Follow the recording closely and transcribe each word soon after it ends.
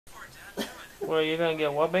Well, you're gonna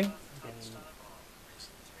get what, Bing?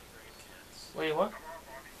 Wait, what?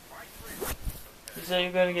 You said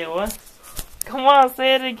you're gonna get what? Come on,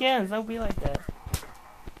 say it again. Don't be like that.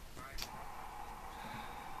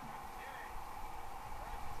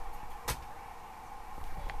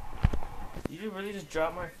 Did you really just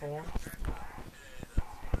drop my phone?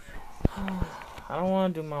 I don't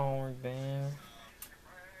want to do my homework, man.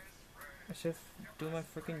 I should do my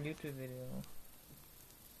freaking YouTube video.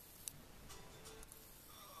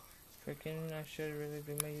 I should really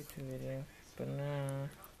do my YouTube video, but nah.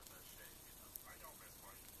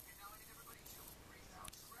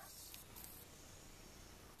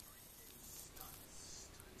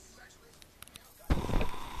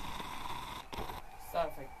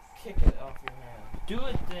 Stop if I kick it off your hand. Do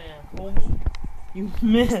it then, homie. You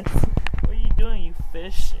missed. What are you doing, you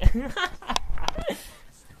fish?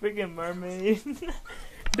 Freaking mermaid.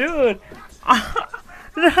 Dude.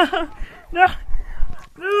 No. No.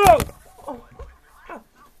 No. Oh. Ow.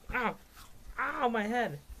 Ow. Ow, my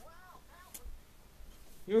head.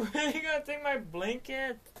 You really gonna take my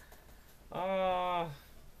blanket? Oh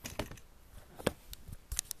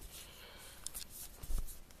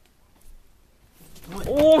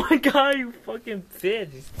my god, you fucking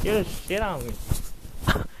bitch. You scared the shit out of me.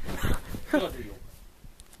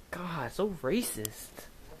 God, so racist.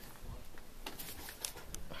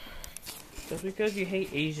 Just because you hate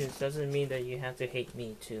Asians doesn't mean that you have to hate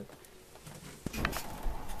me too.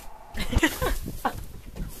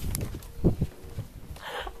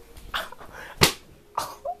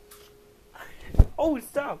 Oh,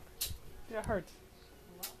 stop! That hurts.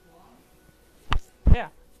 Yeah.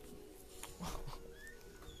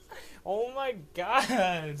 Oh my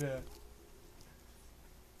god!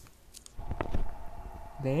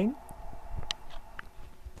 Dang.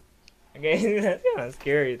 Okay, that's kind of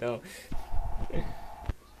scary though.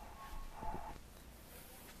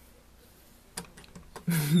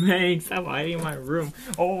 Man, stop hiding in my room.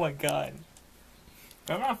 Oh my god.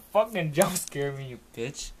 I'm not fucking jump scare me, you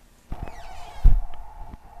bitch.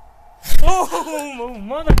 Oh,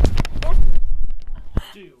 mother.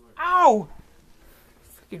 Ow!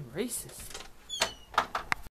 Freaking racist.